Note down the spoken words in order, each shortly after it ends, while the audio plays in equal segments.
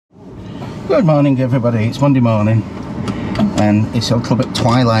Good morning everybody, it's Monday morning and it's a little bit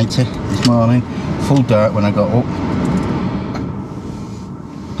twilighty this morning, full dark when I got up.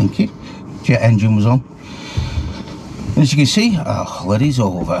 Thank you. Jet engine was on. As you can see, our holiday's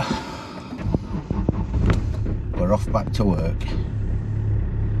over. We're off back to work.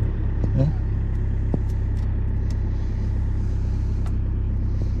 Yeah.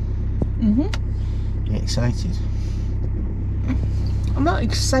 You excited? I'm not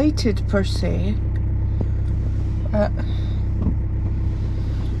excited per se, but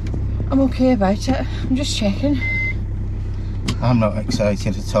I'm okay about it. I'm just checking. I'm not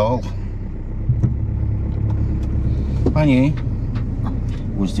excited at all. I knew. I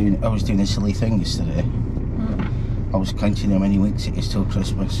was doing a silly thing yesterday. I was counting how many weeks it is till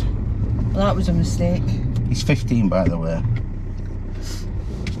Christmas. Well, that was a mistake. He's 15, by the way.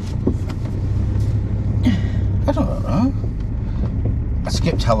 I don't know. I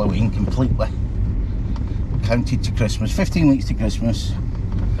skipped Halloween completely. Counted to Christmas. 15 weeks to Christmas.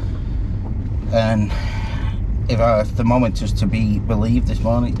 And if our thermometer is to be believed this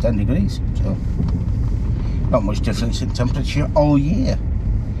morning, it's 10 degrees. So not much difference in temperature all year,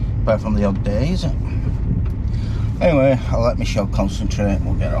 apart from the odd day, is it? Anyway, I'll let Michelle concentrate.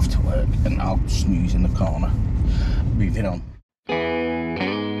 We'll get off to work and I'll snooze in the corner. Moving on.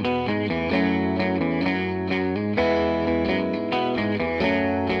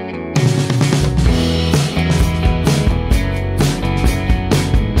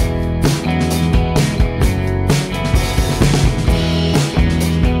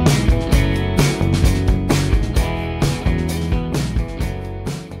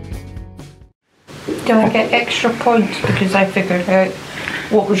 Do I get extra points because I figured out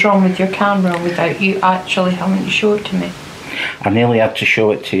what was wrong with your camera without you actually having to show it to me? I nearly had to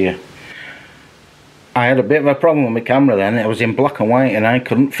show it to you. I had a bit of a problem with my camera then. It was in black and white and I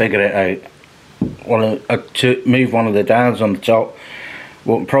couldn't figure it out. To move one of the dials on the top.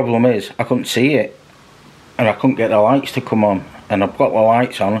 Well, the problem is I couldn't see it and I couldn't get the lights to come on, and I've got the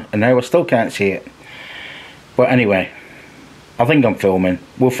lights on and now I still can't see it. But anyway, I think I'm filming.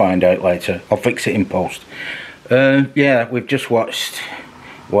 We'll find out later. I'll fix it in post. Yeah, we've just watched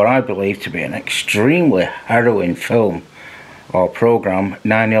what I believe to be an extremely harrowing film or programme,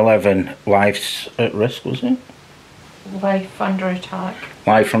 9/11 Life's at Risk, was it? Life Under Attack.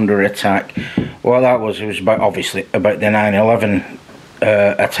 Life Under Attack. Well, it was about, obviously, about the 9/11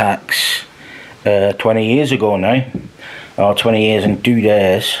 attacks 20 years ago now. Or 20 years and 2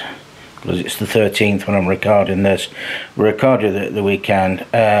 days. Because it's the 13th when I'm recording this. We recorded it the weekend,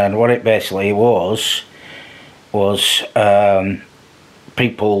 and what it basically was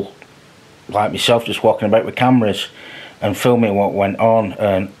people like myself just walking about with cameras and filming what went on,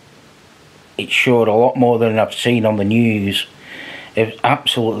 and it showed a lot more than I've seen on the news. It was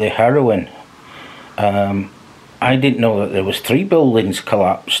absolutely harrowing. I didn't know that there was 3 buildings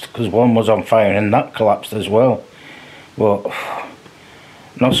collapsed, because one was on fire and that collapsed as well. Well,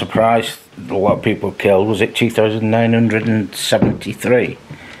 not surprised a lot of people killed. Was it 2,973?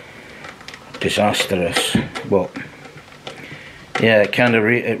 Disastrous. But yeah, it kind of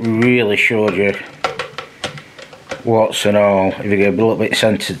it really showed you what's and all. If you get a little bit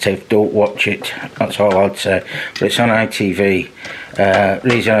sensitive, don't watch it. That's all I'd say. But it's on ITV.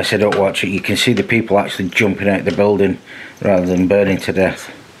 Reason I say don't watch it, you can see the people actually jumping out the building rather than burning to death,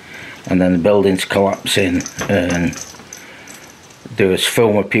 and then the buildings collapsing, and there was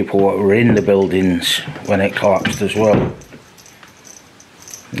film of people that were in the buildings when it collapsed as well.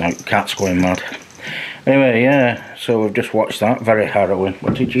 Now, cat's going mad. Anyway, yeah, so we've just watched that. Very harrowing.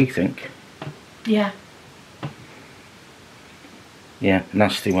 What did you think? Yeah. Yeah,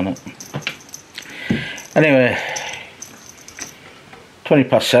 nasty, wasn't it? Anyway,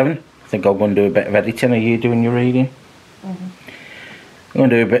 7:20. I think I'll go and do a bit of editing. Are you doing your reading? I'm going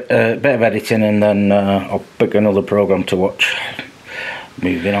to do a bit of editing, and then I'll pick another programme to watch.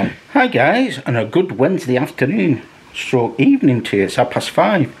 Moving on. Hi guys, and a good Wednesday afternoon stroke evening to you. It's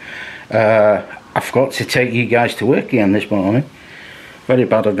 5:30. I forgot to take you guys to work again this morning. Very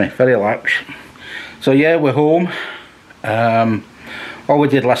bad of me, very lax. So yeah, we're home. All we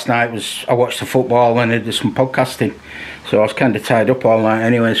did last night was I watched the football and I did some podcasting. So I was kind of tied up all night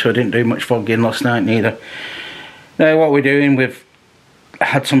anyway, so I didn't do much vlogging last night neither. Now what we're doing, we've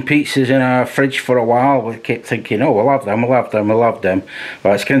had some pizzas in our fridge for a while. We kept thinking, oh, we'll have them.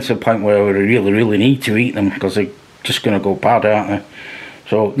 But it's getting to the point where we really need to eat them, because they're just going to go bad, aren't they?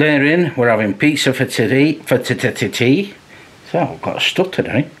 So they're in. We're having pizza for today. So I've got a stutter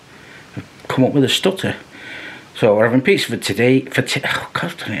now. I've come up with a stutter. So we're having pizza for today. For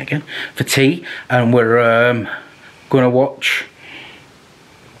tea, and we're going to watch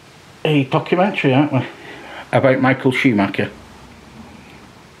a documentary, aren't we? About Michael Schumacher.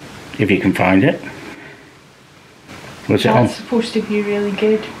 If you can find it. Was it on? That's supposed to be really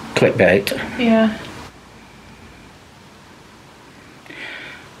good. Clickbait. Yeah.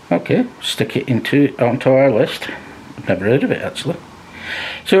 Okay, stick it onto our list. I've never heard of it actually.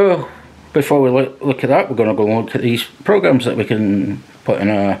 So before we look at that, we're going to go and look at these programs that we can put in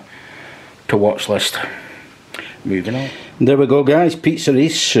our to watch list. Moving on. There we go, guys. Pizza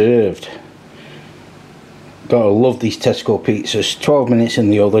is served. Gotta love these Tesco pizzas. 12 minutes in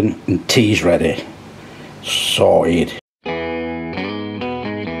the oven and tea's ready. Sorted.